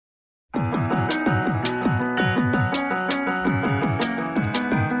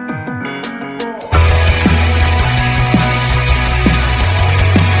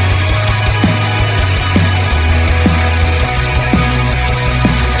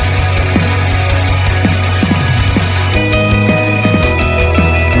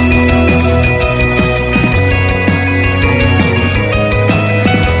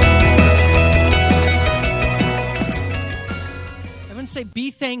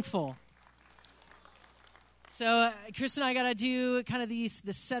thankful. So Chris and I got to do kind of the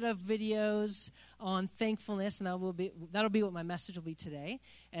set of videos on thankfulness, and that'll be what my message will be today.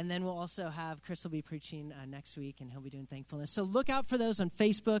 And then we'll also have Chris will be preaching next week, and he'll be doing thankfulness. So look out for those on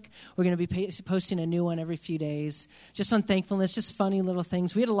Facebook. We're going to be posting a new one every few days, just on thankfulness, just funny little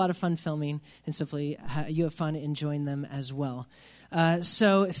things. We had a lot of fun filming, and so hopefully you have fun enjoying them as well.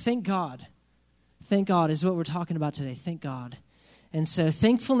 So thank God. Thank God is what we're talking about today. Thank God. And so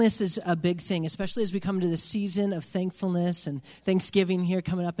thankfulness is a big thing, especially as we come to the season of thankfulness and Thanksgiving here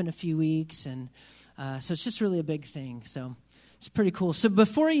coming up in a few weeks. And so it's just really a big thing. So it's pretty cool. So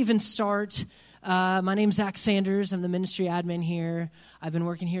before I even start, my name's Zach Sanders. I'm the ministry admin here. I've been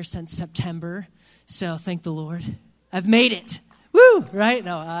working here since September. So thank the Lord. I've made it. Woo! Right?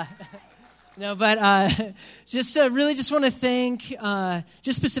 No, just really just want to thank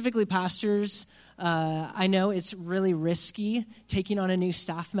just specifically pastors. I know it's really risky taking on a new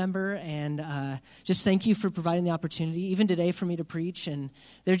staff member, and just thank you for providing the opportunity, even today, for me to preach. And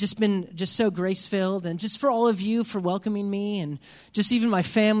they've just been just so grace-filled, and just for all of you for welcoming me, and just even my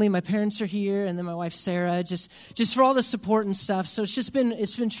family. My parents are here, and then my wife Sarah. Just for all the support and stuff. So it's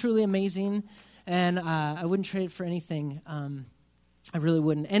been truly amazing, and I wouldn't trade it for anything. I really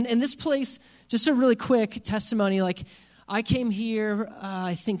wouldn't. And this place, just a really quick testimony, like. I came here,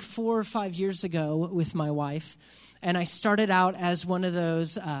 I think 4 or 5 years ago with my wife, and I started out as one of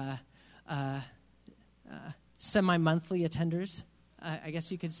those semi-monthly attenders, I guess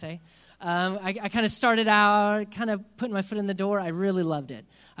you could say. I kind of started out, kind of putting my foot in the door. I really loved it.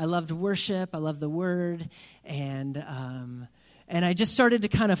 I loved worship. I loved the Word, and I just started to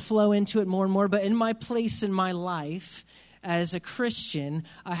kind of flow into it more and more. But in my place in my life as a Christian,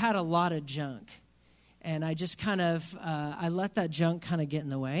 I had a lot of junk. And I just kind of, I let that junk kind of get in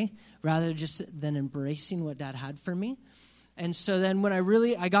the way rather just than embracing what Dad had for me. And so then when I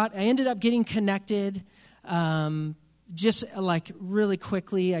ended up getting connected just like really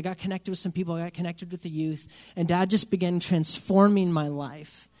quickly. I got connected with some people. I got connected with the youth. And Dad just began transforming my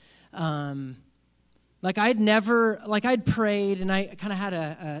life. I'd prayed, and I kind of had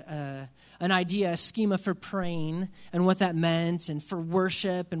an idea, a schema for praying and what that meant, and for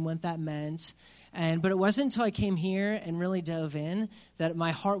worship and what that meant. But it wasn't until I came here and really dove in that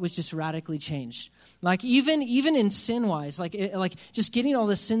my heart was just radically changed. Like even in sin-wise, like just getting all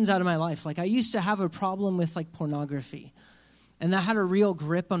the sins out of my life. Like I used to have a problem with like pornography, and that had a real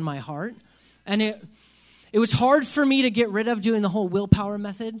grip on my heart. And it was hard for me to get rid of doing the whole willpower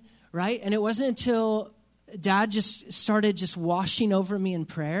method, right? And it wasn't until Dad just started just washing over me in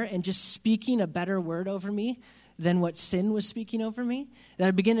prayer and just speaking a better word over me than what sin was speaking over me that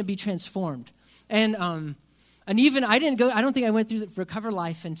I began to be transformed. And even I don't think I went through the Recover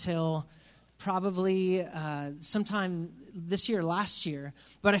Life until probably sometime this year, last year.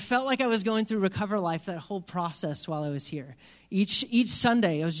 But I felt like I was going through Recover Life that whole process while I was here. Each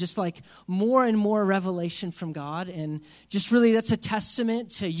Sunday, it was just like more and more revelation from God. And just really, that's a testament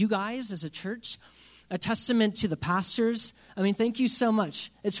to you guys as a church, a testament to the pastors. I mean, thank you so much.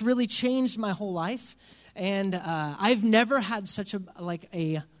 It's really changed my whole life. And I've never had such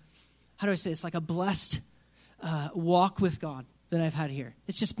how do I say this, like a blessed walk with God than I've had here.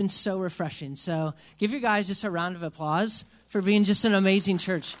 It's just been so refreshing. So give you guys just a round of applause for being just an amazing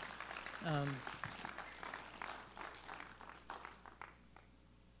church.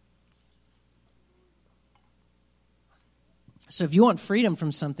 So if you want freedom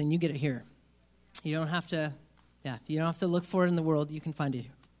from something, you get it here. You don't have to look for it in the world. You can find it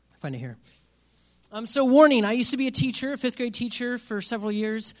here. So warning, I used to be a teacher, a 5th grade teacher for several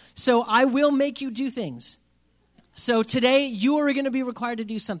years, so I will make you do things. So today, you are going to be required to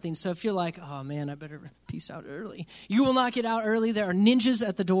do something. So if you're like, oh man, I better peace out early. You will not get out early. There are ninjas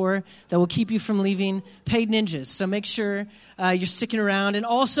at the door that will keep you from leaving, paid ninjas. So make sure you're sticking around. And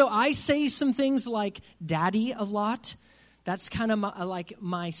also, I say some things like daddy a lot. That's kind of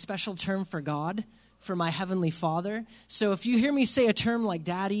my special term for God, for my Heavenly Father. So if you hear me say a term like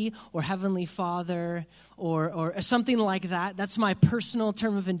Daddy or Heavenly Father or something like that, that's my personal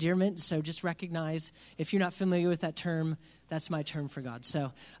term of endearment. So just recognize, if you're not familiar with that term, that's my term for God.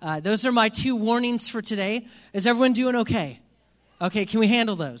 So those are my 2 warnings for today. Is everyone doing okay? Okay, can we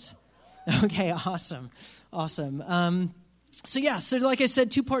handle those? Okay, awesome. So like I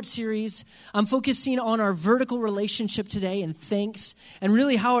said, 2-part series. I'm focusing on our vertical relationship today and thanks, and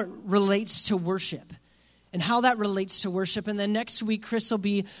really how it relates to worship and how that relates to worship. And then next week, Chris will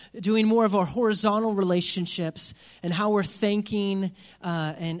be doing more of our horizontal relationships and how we're thanking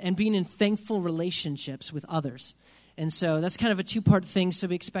and being in thankful relationships with others. And so that's kind of a 2-part thing, so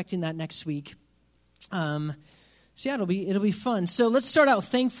be expecting that next week. So yeah, it'll be fun. So let's start out with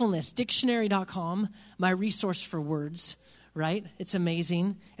thankfulness. Dictionary.com, my resource for words, right? It's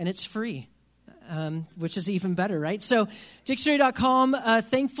amazing, and it's free, which is even better, right? So dictionary.com,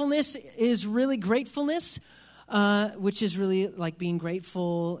 thankfulness is really gratefulness, which is really like being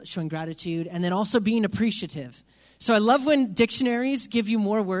grateful, showing gratitude, and then also being appreciative. So I love when dictionaries give you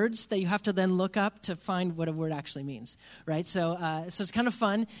more words that you have to then look up to find what a word actually means, right? So it's kind of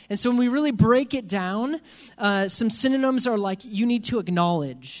fun. And so when we really break it down, some synonyms are like you need to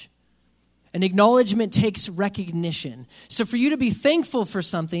acknowledge. An acknowledgement takes recognition. So for you to be thankful for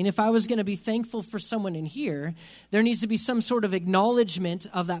something, if I was going to be thankful for someone in here, there needs to be some sort of acknowledgement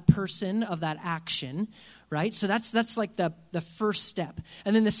of that person, of that action, right? So that's like the first step.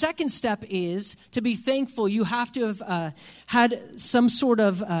 And then the second step is to be thankful. You have to have had some sort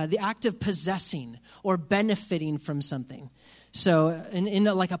of the act of possessing or benefiting from something. So in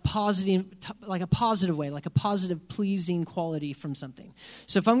like a positive way, like a positive, pleasing quality from something.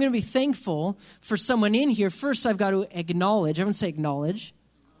 So if I'm going to be thankful for someone in here, first I've got to acknowledge. Everyone say acknowledge,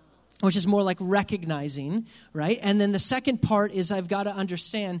 which is more like recognizing, right? And then the second part is I've got to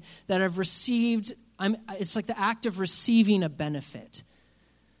understand that I've received. It's like the act of receiving a benefit.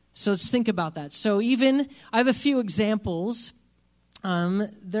 So let's think about that. So I have a few examples.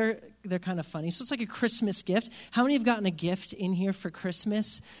 They're kind of funny. So it's like a Christmas gift. How many have gotten a gift in here for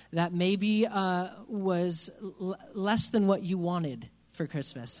Christmas that maybe was less than what you wanted for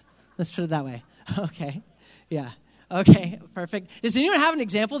Christmas? Let's put it that way. Okay. Yeah. Okay. Perfect. Does anyone have an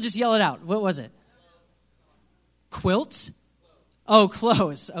example? Just yell it out. What was it? Quilts? Oh,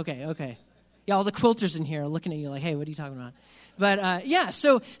 clothes. Okay. Yeah, all the quilters in here are looking at you like, hey, what are you talking about? But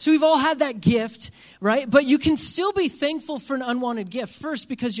so we've all had that gift, right? But you can still be thankful for an unwanted gift. First,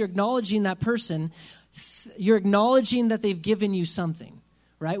 because you're acknowledging that person. You're acknowledging that they've given you something,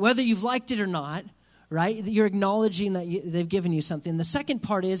 right? Whether you've liked it or not, right? You're acknowledging that they've given you something. The second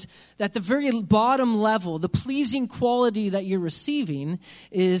part is that the very bottom level, the pleasing quality that you're receiving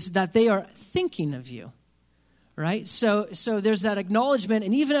is that they are thinking of you. Right? So there's that acknowledgement,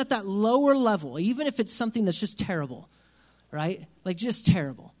 and even at that lower level, even if it's something that's just terrible, right? Like just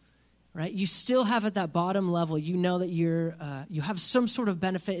terrible, right? You still have at that bottom level, you know that you have some sort of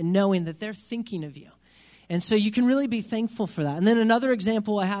benefit in knowing that they're thinking of you. And so you can really be thankful for that. And then another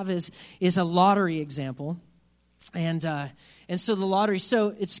example I have is a lottery example. And so the lottery,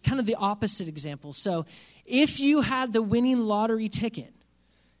 so it's kind of the opposite example. So if you had the winning lottery ticket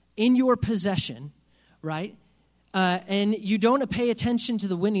in your possession, right? And you don't pay attention to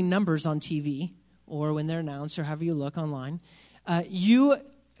the winning numbers on TV or when they're announced or however you look online, you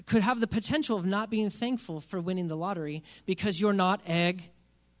could have the potential of not being thankful for winning the lottery because you're not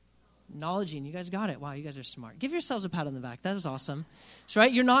acknowledging. You guys got it. Wow, you guys are smart. Give yourselves a pat on the back. That was awesome. So,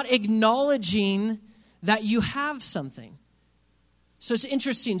 right, you're not acknowledging that you have something. So it's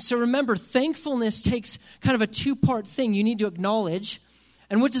interesting. So remember, thankfulness takes kind of a two-part thing. You need to acknowledge.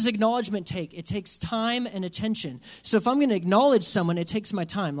 And what does acknowledgement take? It takes time and attention. So if I'm going to acknowledge someone, it takes my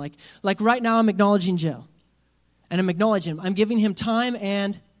time. Like right now I'm acknowledging Joe. And I'm acknowledging him. I'm giving him time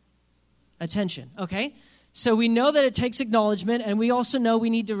and attention. Okay? So we know that it takes acknowledgement, and we also know we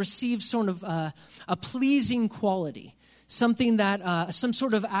need to receive sort of a pleasing quality. Something that, some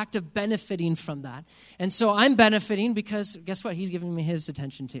sort of act of benefiting from that. And so I'm benefiting because, guess what? He's giving me his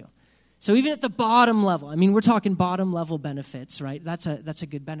attention too. So even at the bottom level, I mean, we're talking bottom level benefits, right? That's a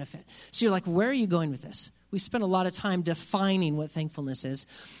good benefit. So you're like, where are you going with this? We spent a lot of time defining what thankfulness is.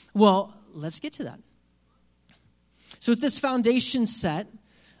 Well, let's get to that. So with this foundation set,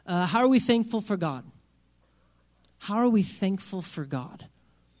 how are we thankful for God? How are we thankful for God?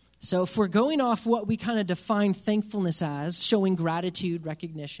 So if we're going off what we kind of define thankfulness as, showing gratitude,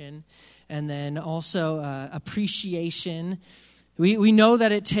 recognition, and then also appreciation, we know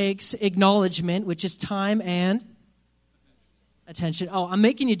that it takes acknowledgement, which is time and attention. Oh, I'm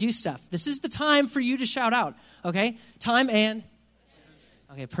making you do stuff. This is the time for you to shout out, okay? Time and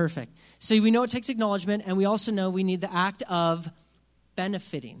okay, perfect. So we know it takes acknowledgement, and we also know we need the act of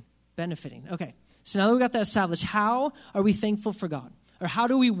benefiting. Okay, so now that we got that established, how are we thankful for God? Or how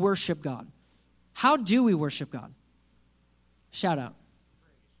do we worship God? How do we worship God? Shout out.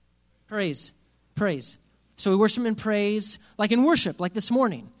 Praise. So we worship in praise, like in worship, like this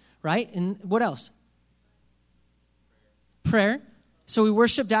morning, right? And what else? Prayer. So we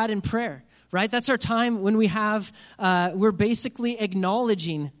worship God in prayer, right? That's our time when we have, we're basically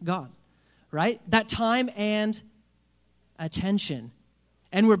acknowledging God, right? That time and attention.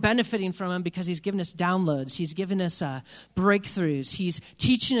 And we're benefiting from him because he's given us downloads. He's given us breakthroughs. He's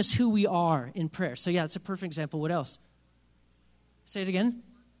teaching us who we are in prayer. So yeah, that's a perfect example. What else? Say it again.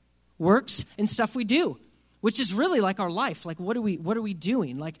 Works and stuff we do. which is really like our life. Like, what are we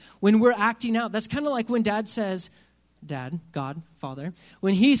doing? Like, when we're acting out, that's kind of like when Dad, God, Father,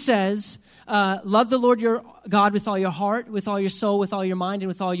 when he says, love the Lord your God with all your heart, with all your soul, with all your mind, and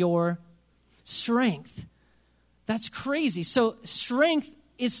with all your strength. That's crazy. So strength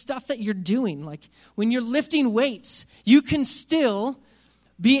is stuff that you're doing. Like, when you're lifting weights, you can still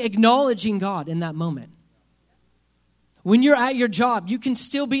be acknowledging God in that moment. When you're at your job, you can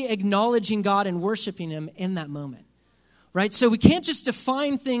still be acknowledging God and worshiping him in that moment. Right? So we can't just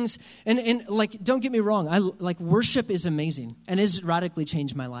define things and like, don't get me wrong. Worship is amazing and has radically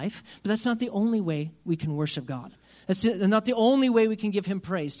changed my life. But that's not the only way we can worship God. That's not the only way we can give him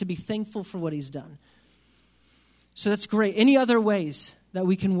praise, to be thankful for what he's done. So that's great. Any other ways that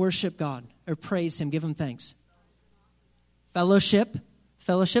we can worship God or praise him, give him thanks? Fellowship.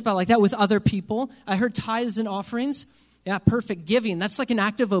 I like that, with other people. I heard tithes and offerings. Yeah, perfect. Giving. That's like an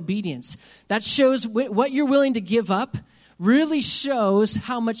act of obedience. That shows what you're willing to give up really shows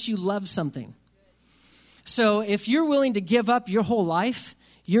how much you love something. So if you're willing to give up your whole life,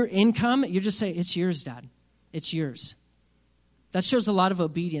 your income, you just say, it's yours, Dad. It's yours. That shows a lot of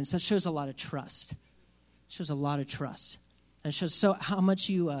obedience. That shows a lot of trust. It shows a lot of trust. And it shows how much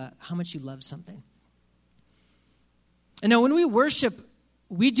you love something. And now when we worship,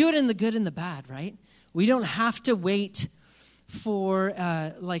 we do it in the good and the bad, right? We don't have to wait for,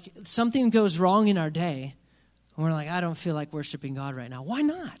 something goes wrong in our day. And we're like, I don't feel like worshiping God right now. Why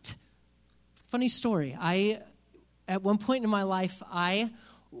not? Funny story. At one point in my life, I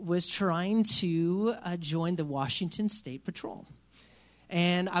was trying to join the Washington State Patrol.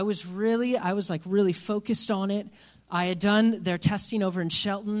 And I was really focused on it. I had done their testing over in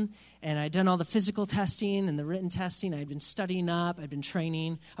Shelton, and I had done all the physical testing and the written testing. I had been studying up. I'd been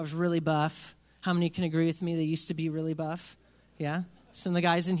training. I was really buff. How many can agree with me they used to be really buff? Yeah? Some of the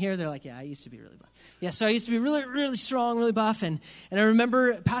guys in here, they're like, yeah, I used to be really buff. Yeah, so I used to be really, really strong, really buff. And I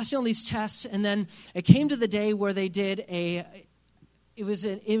remember passing all these tests, and then it came to the day where they did it was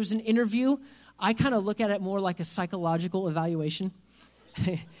an interview. I kind of look at it more like a psychological evaluation.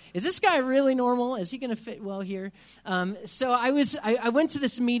 Is this guy really normal? Is he going to fit well here? So I went to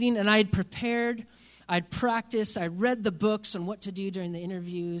this meeting, and I had prepared. I'd practiced. I read the books on what to do during the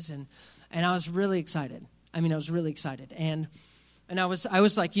interviews, and I was really excited. I was really excited. And I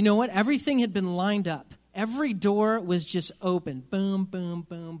was like, you know what? Everything had been lined up. Every door was just open. Boom, boom,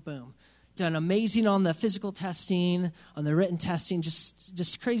 boom, boom. Done amazing on the physical testing, on the written testing.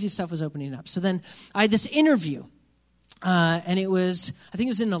 Just crazy stuff was opening up. So then I had this interview. And I think it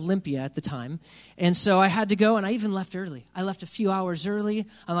was in Olympia at the time. And so I had to go, and I even left early. I left a few hours early.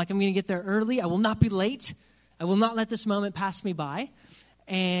 I'm like, I'm going to get there early. I will not be late. I will not let this moment pass me by.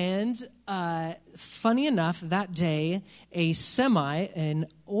 And funny enough, that day, an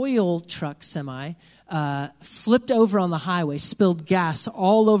oil truck semi, flipped over on the highway, spilled gas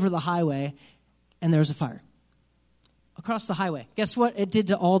all over the highway, and there was a fire across the highway. Guess what it did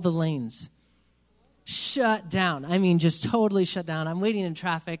to all the lanes? Shut down. Just totally shut down. I'm waiting in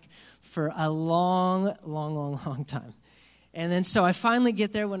traffic for a long, long, long, long time. And then so I finally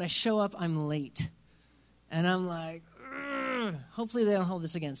get there. When I show up, I'm late. And I'm like, hopefully they don't hold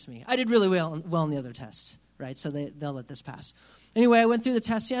this against me. I did really well in the other tests, right? So they'll let this pass. Anyway, I went through the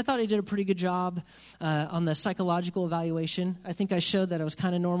testing. I thought I did a pretty good job on the psychological evaluation. I think I showed that I was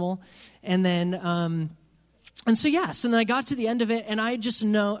kind of normal. And then, so then I got to the end of it, and I just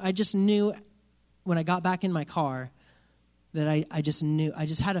knew when I got back in my car that I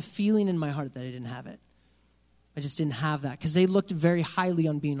just had a feeling in my heart that I didn't have it. I just didn't have that, because they looked very highly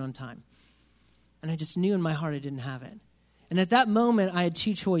on being on time. And I just knew in my heart I didn't have it. And at that moment, I had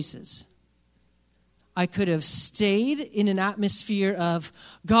two choices. I could have stayed in an atmosphere of,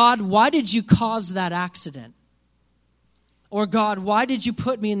 God, why did you cause that accident? Or, God, why did you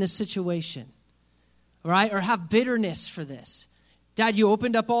put me in this situation? Right? Or have bitterness for this. Dad, you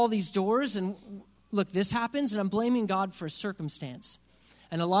opened up all these doors, and look, this happens, and I'm blaming God for a circumstance.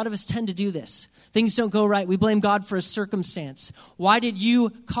 And a lot of us tend to do this. Things don't go right. We blame God for a circumstance. Why did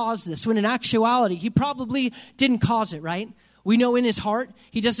you cause this? When in actuality, he probably didn't cause it, right? We know in his heart,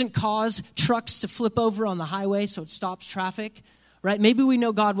 he doesn't cause trucks to flip over on the highway so it stops traffic, right? Maybe we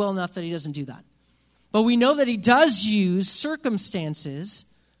know God well enough that he doesn't do that. But we know that he does use circumstances,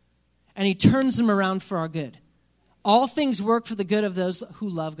 and he turns them around for our good. All things work for the good of those who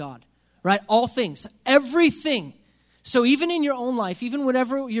love God, right? All things, everything. So even in your own life, even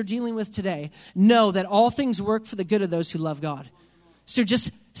whatever you're dealing with today, know that all things work for the good of those who love God. So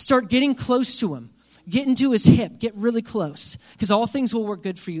just start getting close to him. Get into his hip. Get really close. Because all things will work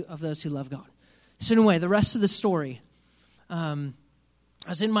good for you of those who love God. So anyway, the rest of the story. I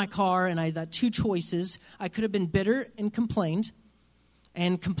was in my car, and I had two choices. I could have been bitter and complained,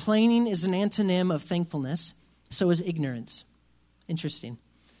 and complaining is an antonym of thankfulness. So is ignorance. Interesting.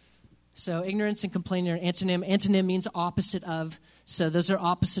 So ignorance and complaining are antonym. Antonym means opposite of. So those are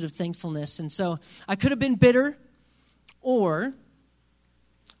opposite of thankfulness. And so I could have been bitter, or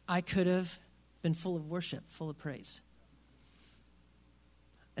I could have been full of worship, full of praise.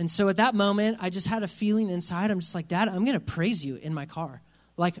 And so at that moment, I just had a feeling inside. I'm just like, Dad, I'm going to praise you in my car,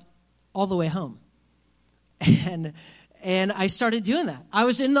 like all the way home. And I started doing that. I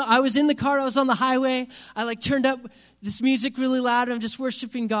was in the car. I was on the highway. I turned up this music really loud. I'm just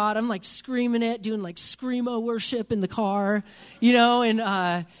worshiping God. I'm screaming it, doing screamo worship in the car,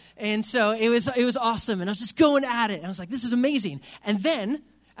 And so it was awesome. And I was just going at it. And I was like, this is amazing. And then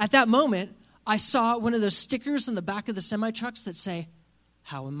at that moment, I saw one of those stickers on the back of the semi-trucks that say,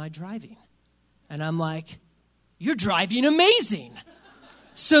 "How am I driving?" And I'm like, "You're driving amazing."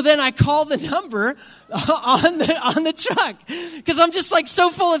 So then I call the number on the truck because I'm just so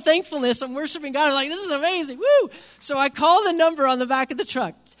full of thankfulness. I'm worshiping God. I'm like, this is amazing. Woo! So I call the number on the back of the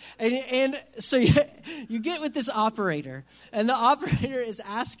truck. And so you get with this operator. And the operator is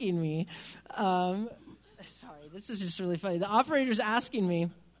asking me, sorry, this is just really funny. The operator's asking me,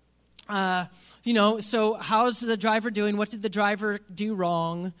 so how's the driver doing? What did the driver do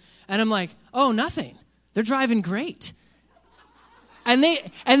wrong? And I'm like, oh, nothing. They're driving great. And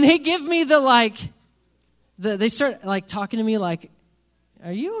they give me they start talking to me like,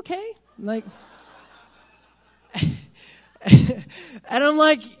 are you okay? And I'm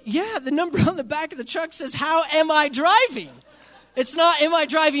like, yeah, the number on the back of the truck says, how am I driving? It's not, am I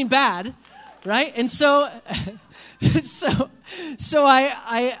driving bad? Right? And so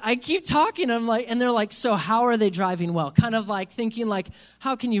I keep talking. I'm like, and they're like, so how are they driving well? Kind of thinking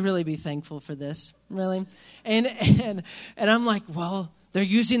how can you really be thankful for this? Really? And I'm like, well, they're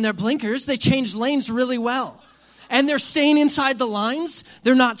using their blinkers. They changed lanes really well. And they're staying inside the lines.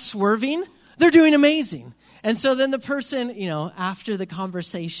 They're not swerving. They're doing amazing. And so then the person, after the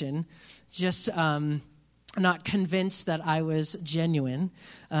conversation, just not convinced that I was genuine,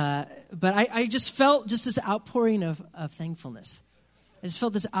 but I just felt just this outpouring of thankfulness. I just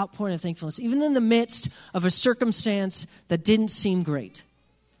felt this outpouring of thankfulness, even in the midst of a circumstance that didn't seem great.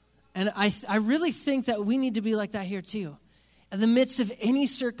 And I really think that we need to be like that here too. In the midst of any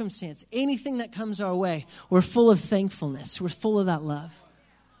circumstance, anything that comes our way, we're full of thankfulness. We're full of that love.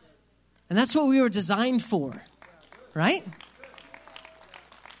 And that's what we were designed for, right?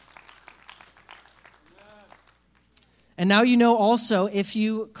 And now you know also, if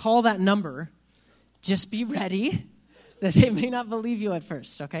you call that number, just be ready that they may not believe you at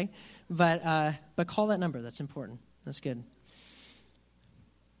first, okay? But call that number. That's important. That's good.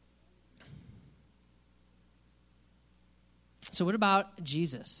 So what about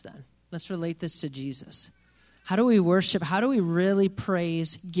Jesus then? Let's relate this to Jesus. How do we worship? How do we really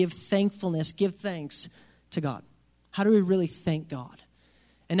praise, give thankfulness, give thanks to God? How do we really thank God?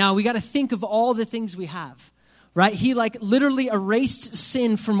 And now we got to think of all the things we have, right? He literally erased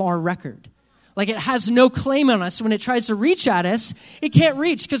sin from our record. It has no claim on us. When it tries to reach at us, it can't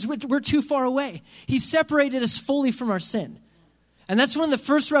reach because we're too far away. He separated us fully from our sin. And that's one of the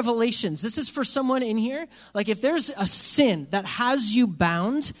first revelations. This is for someone in here. If there's a sin that has you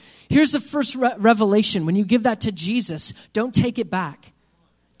bound, here's the first revelation. When you give that to Jesus, don't take it back.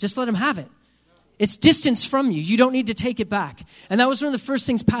 Just let him have it. It's distance from you. You don't need to take it back. And that was one of the first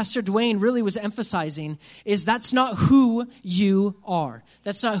things Pastor Dwayne really was emphasizing, is that's not who you are.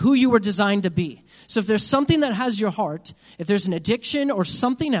 That's not who you were designed to be. So if there's something that has your heart, if there's an addiction or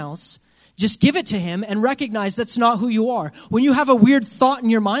something else, just give it to him and recognize that's not who you are. When you have a weird thought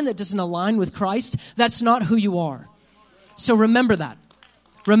in your mind that doesn't align with Christ, that's not who you are. So remember that.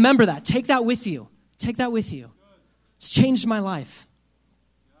 Remember that. Take that with you. Take that with you. It's changed my life.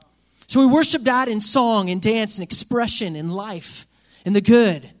 So we worship God in song, in dance, in expression, in life, in the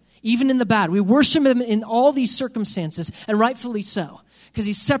good, even in the bad. We worship him in all these circumstances, and rightfully so, because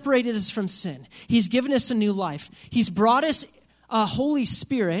he's separated us from sin. He's given us a new life. He's brought us a Holy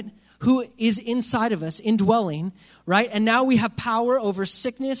Spirit who is inside of us, indwelling, right? And now we have power over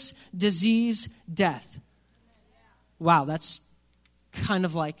sickness, disease, death. Wow, that's kind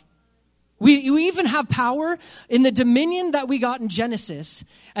of we even have power in the dominion that we got in Genesis.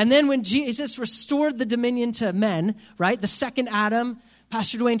 And then when Jesus restored the dominion to men, right? The second Adam,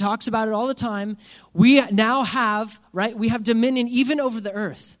 Pastor Dwayne talks about it all the time. We now have, right? We have dominion even over the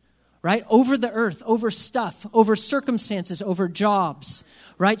earth. Right? Over the earth, over stuff, over circumstances, over jobs,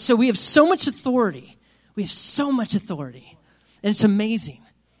 right? So we have so much authority. We have so much authority. And it's amazing.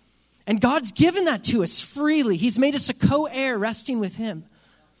 And God's given that to us freely. He's made us a co-heir resting with him.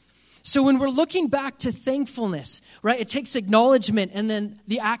 So when we're looking back to thankfulness, right, it takes acknowledgement and then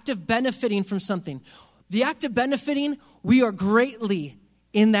the act of benefiting from something. The act of benefiting, we are greatly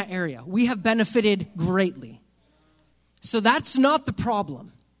in that area. We have benefited greatly. So that's not the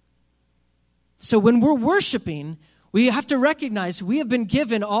problem. So when we're worshiping, we have to recognize we have been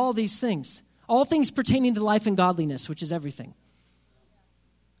given all these things. All things pertaining to life and godliness, which is everything.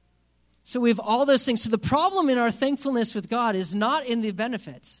 So we have all those things. So the problem in our thankfulness with God is not in the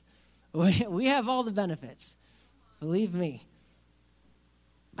benefits. We have all the benefits. Believe me.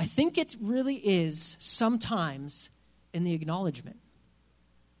 I think it really is sometimes in the acknowledgement.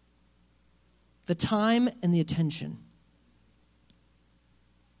 The time and the attention.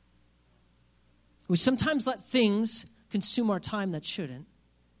 We sometimes let things consume our time that shouldn't.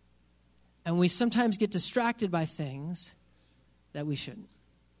 And we sometimes get distracted by things that we shouldn't.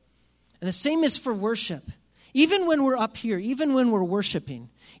 And the same is for worship. Even when we're up here, even when we're worshiping,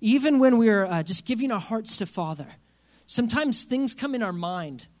 even when we're just giving our hearts to Father, sometimes things come in our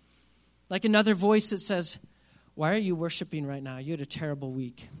mind, like another voice that says, why are you worshiping right now? You had a terrible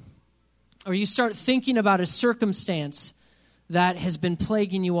week. Or you start thinking about a circumstance that has been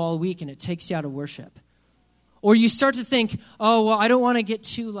plaguing you all week and it takes you out of worship. Or you start to think, oh, well, I don't want to get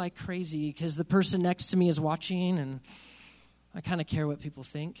too crazy because the person next to me is watching and I kind of care what people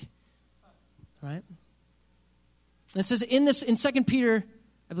think. Right? It says in 2 Peter,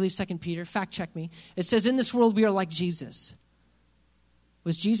 I believe 2 Peter, fact check me. It says in this world we are like Jesus.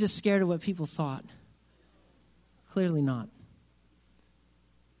 Was Jesus scared of what people thought? Clearly not.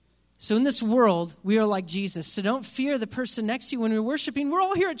 So in this world, we are like Jesus. So don't fear the person next to you when we're worshiping. We're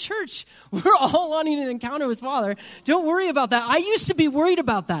all here at church. We're all wanting an encounter with Father. Don't worry about that. I used to be worried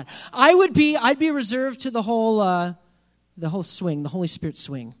about that. I'd be reserved to the whole swing, the Holy Spirit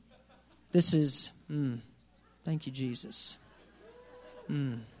swing. This is, thank you, Jesus.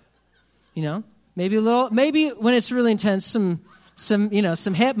 Maybe when it's really intense, some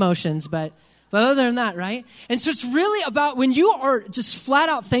hip motions, but other than that, right? And so it's really about when you are just flat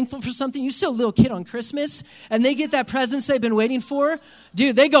out thankful for something. You see a little kid on Christmas, and they get that presents they've been waiting for.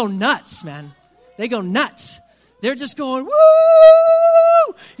 Dude, they go nuts, man. They go nuts. They're just going, woo!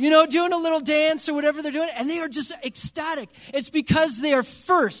 Doing a little dance or whatever they're doing, and they are just ecstatic. It's because they are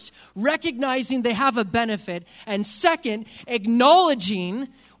first recognizing they have a benefit, and second, acknowledging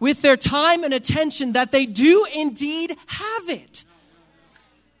with their time and attention that they do indeed have it.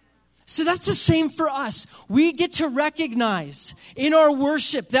 So that's the same for us. We get to recognize in our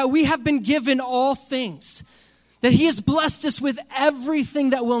worship that we have been given all things, that He has blessed us with everything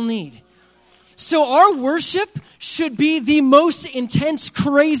that we'll need. So our worship should be the most intense,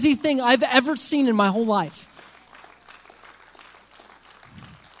 crazy thing I've ever seen in my whole life.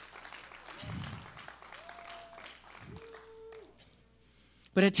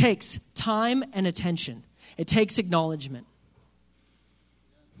 But it takes time and attention. It takes acknowledgement.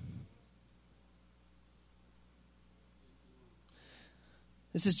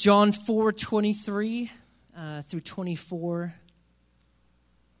 This is John 4:23 through 24.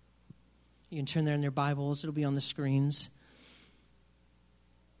 You can turn there in their Bibles. It'll be on the screens.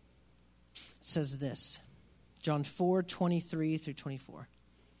 It says this, John 4:23 through 24.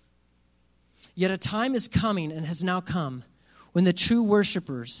 Yet a time is coming and has now come when the true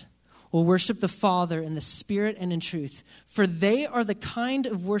worshipers will worship the Father in the Spirit and in truth, for they are the kind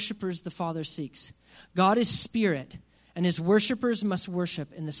of worshipers the Father seeks. God is Spirit, and His worshipers must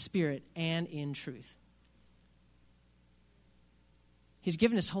worship in the Spirit and in truth. He's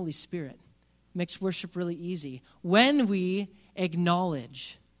given His Holy Spirit. Makes worship really easy. When we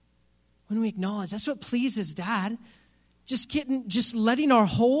acknowledge. That's what pleases Dad. Just letting our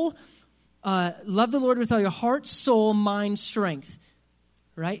whole, love the Lord with all your heart, soul, mind, strength.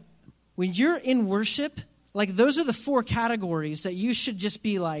 Right? When you're in worship, those are the 4 categories that you should just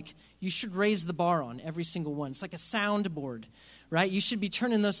be you should raise the bar on every single one. It's like a soundboard, right? You should be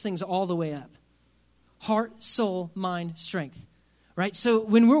turning those things all the way up. Heart, soul, mind, strength, right? So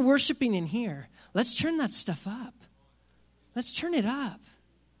when we're worshiping in here, let's turn that stuff up. Let's turn it up,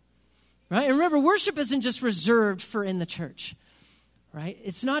 right? And remember, worship isn't just reserved for in the church, right?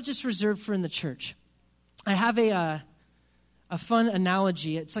 It's not just reserved for in the church. I have a fun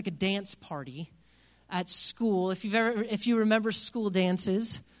analogy. It's like a dance party at school. If you remember school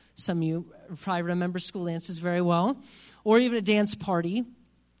dances, some of you probably remember school dances very well, or even a dance party.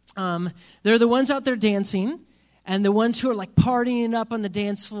 They're the ones out there dancing, and the ones who are partying up on the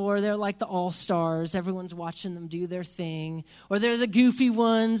dance floor, they're like the all-stars. Everyone's watching them do their thing. Or they're the goofy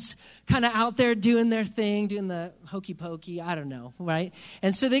ones kind of out there doing their thing, doing the hokey pokey, I don't know, right?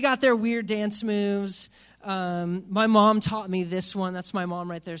 And so they got their weird dance moves. My mom taught me this one. That's my mom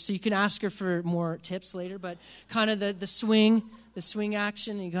right there. So you can ask her for more tips later, but kind of the swing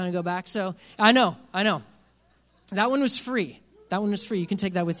action, and you kind of go back. So I know. That one was free. You can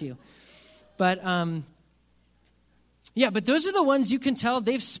take that with you. But, but those are the ones you can tell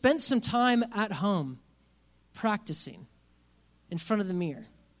they've spent some time at home practicing in front of the mirror.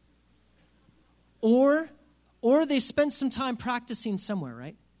 Or they spent some time practicing somewhere,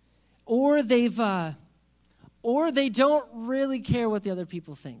 right? Or they don't really care what the other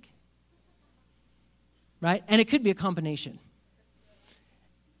people think. Right? And it could be a combination.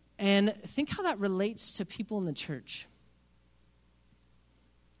 And think how that relates to people in the church.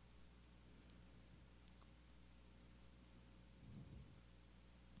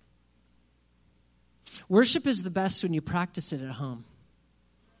 Worship is the best when you practice it at home.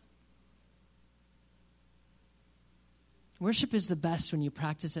 Worship is the best when you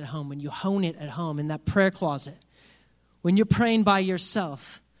practice at home, when you hone it at home in that prayer closet, when you're praying by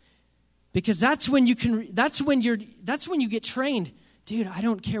yourself, because that's when you get trained. Dude, I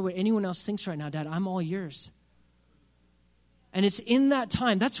don't care what anyone else thinks right now, Dad. I'm all yours. And it's in that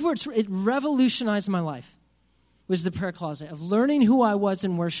time. That's where it revolutionized my life. Was the prayer closet of learning who I was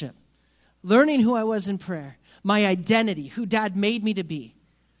in worship, learning who I was in prayer, my identity, who Dad made me to be.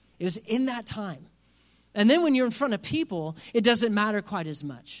 It was in that time. And then when you're in front of people, it doesn't matter quite as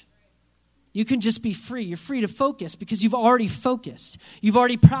much. You can just be free. You're free to focus because you've already focused. You've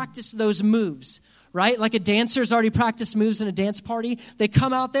already practiced those moves, right? Like a dancer's already practiced moves in a dance party. They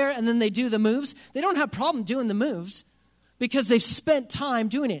come out there and then they do the moves. They don't have a problem doing the moves because they've spent time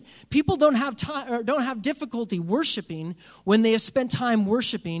doing it. People don't have time or don't have difficulty worshiping when they have spent time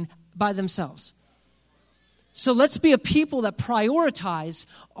worshiping by themselves. So let's be a people that prioritize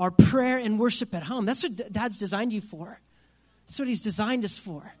our prayer and worship at home. That's what Dad's designed you for. That's what he's designed us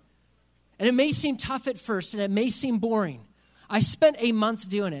for. And it may seem tough at first, and it may seem boring. I spent a month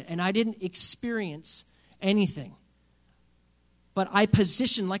doing it, and I didn't experience anything. But I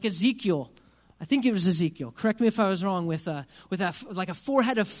positioned, like Ezekiel, I think it was Ezekiel, correct me if I was wrong, with a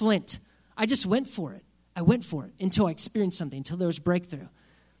forehead of flint. I just went for it. I went for it until I experienced something, until there was breakthrough.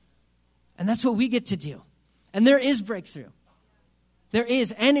 And that's what we get to do. And there is breakthrough. There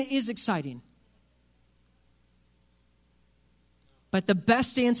is, and it is exciting. But the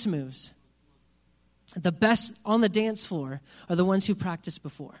best dance moves, the best on the dance floor, are the ones who practiced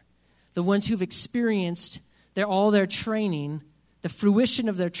before. The ones who've experienced all their training, the fruition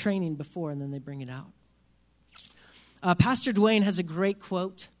of their training before, and then they bring it out. Pastor Dwayne has a great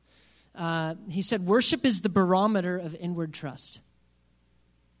quote. He said, "Worship is the barometer of inward trust."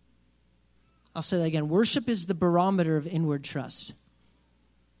 I'll say that again. Worship is the barometer of inward trust.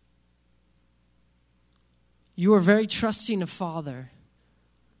 You are very trusting of Father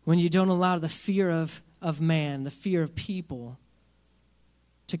when you don't allow the fear of man, the fear of people,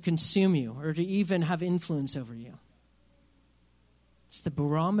 to consume you or to even have influence over you. It's the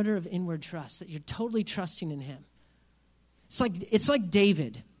barometer of inward trust, that you're totally trusting in him. It's like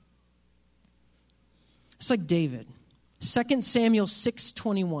David. It's like David. 2 Samuel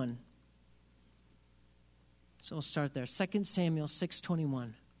 6:21. So we'll start there. 2 Samuel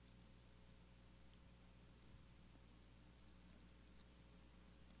 6:21.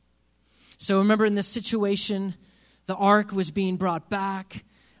 So remember, in this situation, the ark was being brought back,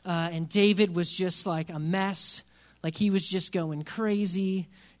 and David was just like a mess. Like he was just going crazy.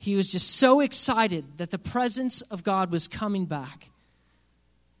 He was just so excited that the presence of God was coming back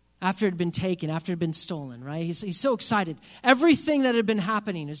after it had been taken, after it had been stolen, right? He's so excited. Everything that had been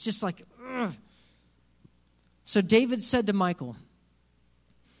happening is just like, ugh. So David said to Michal,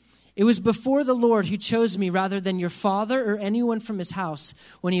 "It was before the Lord who chose me rather than your father or anyone from his house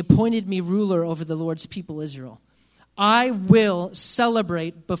when he appointed me ruler over the Lord's people Israel. I will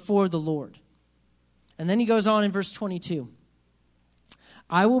celebrate before the Lord." And then he goes on in verse 22.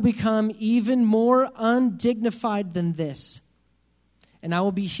 "I will become even more undignified than this, and I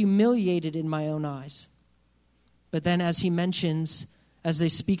will be humiliated in my own eyes." But then as he mentions, as they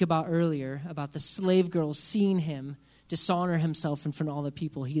speak about earlier, about the slave girls seeing him dishonor himself in front of all the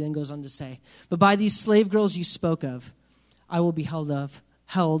people, he then goes on to say, "But by these slave girls you spoke of, I will be held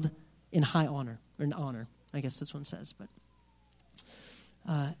in high honor," or in honor. I guess this one says, but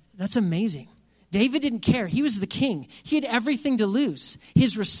that's amazing. David didn't care. He was the king. He had everything to lose.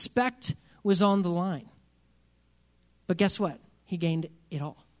 His respect was on the line. But guess what? He gained it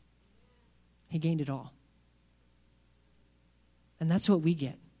all. He gained it all. And that's what we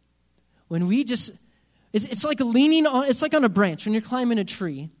get. When we just, it's like leaning on, it's like on a branch. When you're climbing a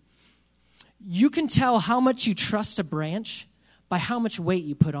tree, you can tell how much you trust a branch by how much weight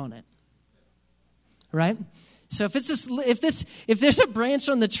you put on it. right? So if there's a branch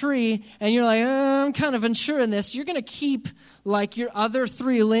on the tree and you're like, I'm kind of unsure in this, you're going to keep like your other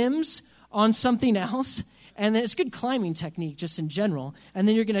 3 limbs on something else. And then it's good climbing technique just in general. And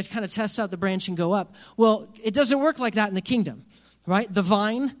then you're going to kind of test out the branch and go up. Well, it doesn't work like that in the kingdom, right? The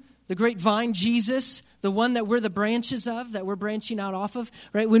vine, the great vine, Jesus, the one that we're the branches of, that we're branching out off of,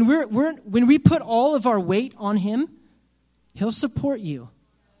 right? When we put all of our weight on him, he'll support you.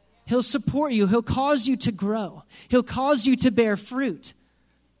 He'll support you. He'll cause you to grow. He'll cause you to bear fruit.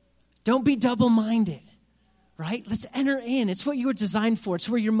 Don't be double-minded, right? Let's enter in. It's what you were designed for. It's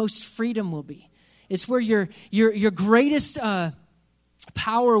where your most freedom will be. It's where your greatest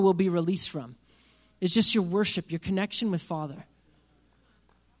power will be released from. It's just your worship, your connection with Father.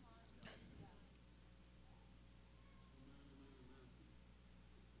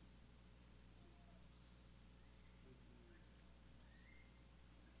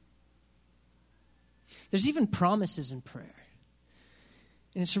 There's even promises in prayer.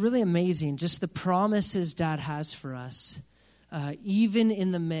 And it's really amazing, just the promises Dad has for us, even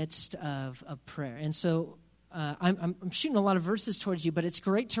in the midst of prayer. And so I'm shooting a lot of verses towards you, but it's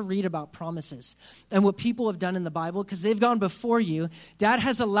great to read about promises and what people have done in the Bible because they've gone before you. Dad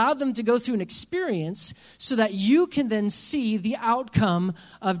has allowed them to go through an experience so that you can then see the outcome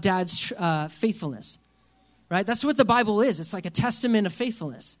of Dad's faithfulness, right? That's what the Bible is. It's like a testament of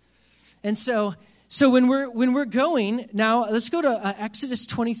faithfulness. And so when we're going, now let's go to Exodus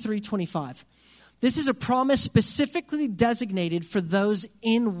 23:25. This is a promise specifically designated for those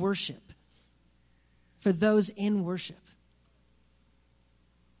in worship. For those in worship.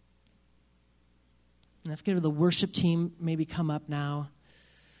 And if the worship team maybe come up now.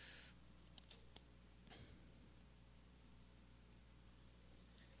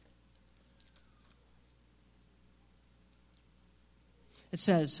 It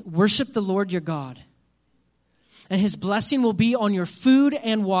says, worship the Lord your God, and his blessing will be on your food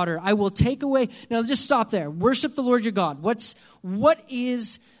and water. I will take away. Now, just stop there. Worship the Lord your God. What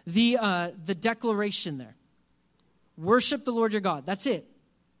is the declaration there? Worship the Lord your God. That's it.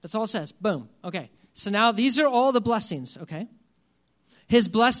 That's all it says. Boom. Okay. So now these are all the blessings. Okay. His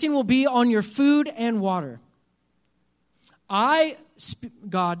blessing will be on your food and water.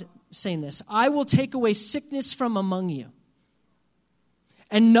 God saying this, I will take away sickness from among you,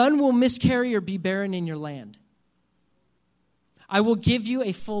 and none will miscarry or be barren in your land. I will give you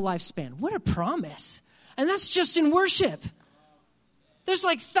a full lifespan. What a promise. And that's just in worship. There's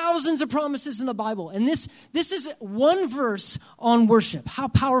like thousands of promises in the Bible. And this is one verse on worship. How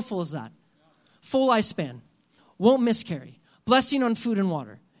powerful is that? Full lifespan. Won't miscarry. Blessing on food and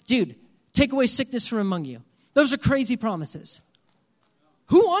water. Dude, take away sickness from among you. Those are crazy promises.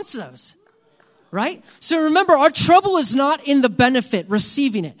 Who wants those? Right? So remember, our trouble is not in the benefit,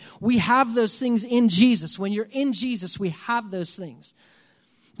 receiving it. We have those things in Jesus. When you're in Jesus, we have those things.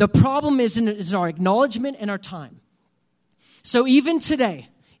 The problem is in our acknowledgement and our time. So even today,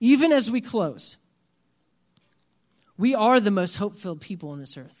 even as we close, we are the most hope-filled people on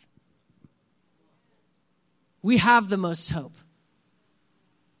this earth. We have the most hope.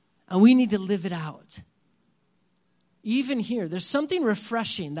 And we need to live it out. Even here, there's something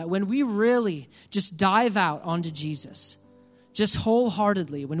refreshing that when we really just dive out onto Jesus, just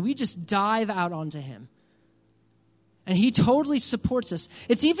wholeheartedly, when we just dive out onto him, and he totally supports us.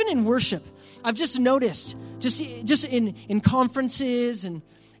 It's even in worship. I've just noticed, just in conferences, and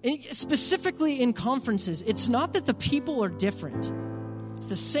specifically in conferences, it's not that the people are different. It's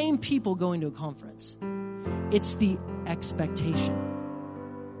the same people going to a conference. It's the expectation.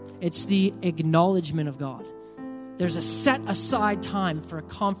 It's the acknowledgement of God. There's a set aside time for a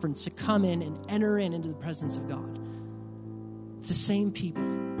conference to come in and enter into the presence of God. It's the same people.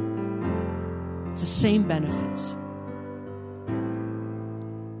 It's the same benefits.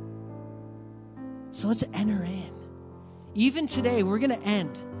 So let's enter in. Even today, we're going to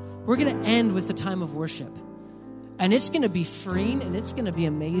end. We're going to end with the time of worship. And it's going to be freeing and it's going to be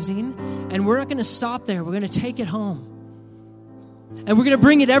amazing. And we're not going to stop there. We're going to take it home. And we're going to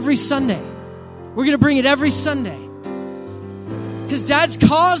bring it every Sunday. We're going to bring it every Sunday. Because Dad's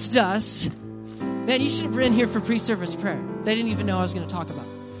caused us. Man, you should have been here for pre-service prayer. They didn't even know I was going to talk about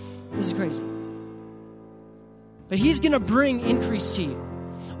it. This is crazy. But he's going to bring increase to you.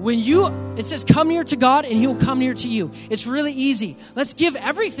 It says come near to God and he will come near to you. It's really easy. Let's give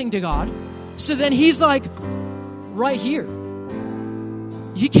everything to God. So then he's like right here.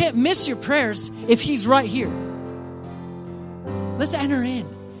 You can't miss your prayers if he's right here. Let's enter in.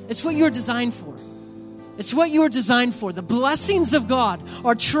 It's what you're designed for. It's what you were designed for. The blessings of God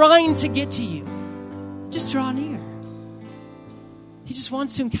are trying to get to you. Just draw near. He just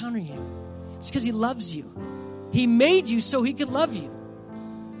wants to encounter you. It's because he loves you. He made you so he could love you.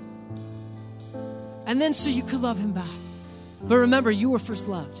 And then so you could love him back. But remember, you were first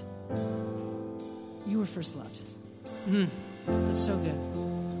loved. You were first loved. That's so good.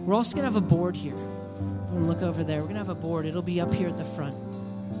 We're also going to have a board here. We're going to look over there. We're going to have a board. It'll be up here at the front.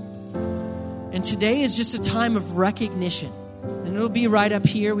 And today is just a time of recognition. And it'll be right up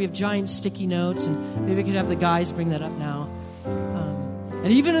here. We have giant sticky notes. And maybe we could have the guys bring that up now.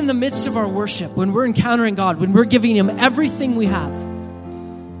 And even in the midst of our worship, when we're encountering God, when we're giving him everything we have,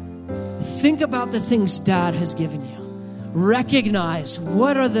 think about the things Dad has given you. Recognize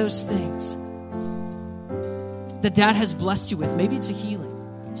what are those things that Dad has blessed you with. Maybe it's a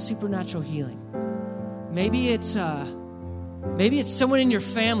healing, supernatural healing. Maybe it's someone in your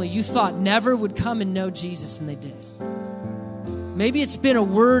family you thought never would come and know Jesus, and they did. Maybe it's been a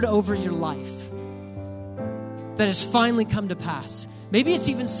word over your life that has finally come to pass. Maybe it's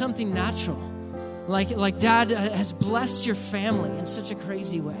even something natural, like Dad has blessed your family in such a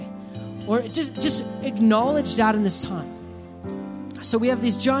crazy way. Or just acknowledge Dad in this time. So we have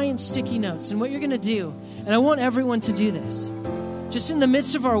these giant sticky notes, and what you're going to do, and I want everyone to do this, just in the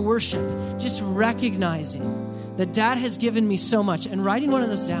midst of our worship, just recognizing that Dad has given me so much, and writing one of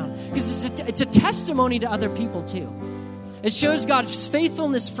those down, because it's a testimony to other people too. It shows God's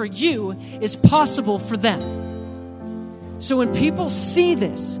faithfulness for you is possible for them. So when people see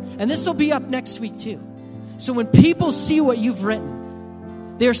this, and this will be up next week too, so when people see what you've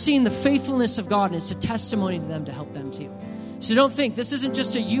written, they're seeing the faithfulness of God, and it's a testimony to them to help them too. So don't think this isn't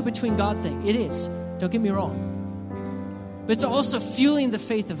just a you between God thing. It is. Don't get me wrong. But it's also fueling the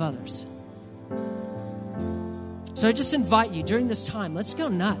faith of others. So I just invite you during this time, let's go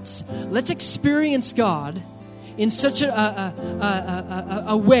nuts. Let's experience God in such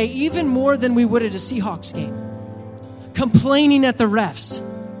a way, even more than we would at a Seahawks game. Complaining at the refs.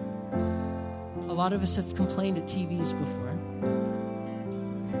 A lot of us have complained at TVs before.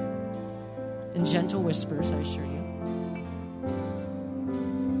 In gentle whispers, I assure you.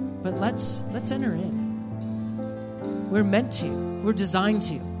 But let's enter in. We're meant to. We're designed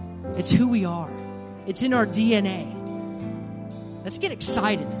to. It's who we are. It's in our DNA. Let's get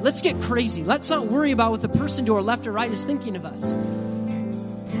excited. Let's get crazy. Let's not worry about what the person to our left or right is thinking of us.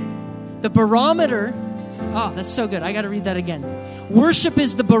 The barometer. Oh, that's so good. I got to read that again. Worship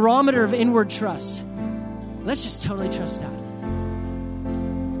is the barometer of inward trust. Let's just totally trust God.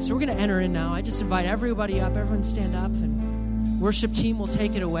 So we're going to enter in now. I just invite everybody up. Everyone stand up, and worship team will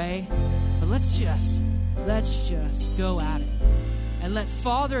take it away. But let's just go at it. And let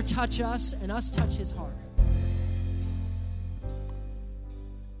Father touch us and us touch his heart.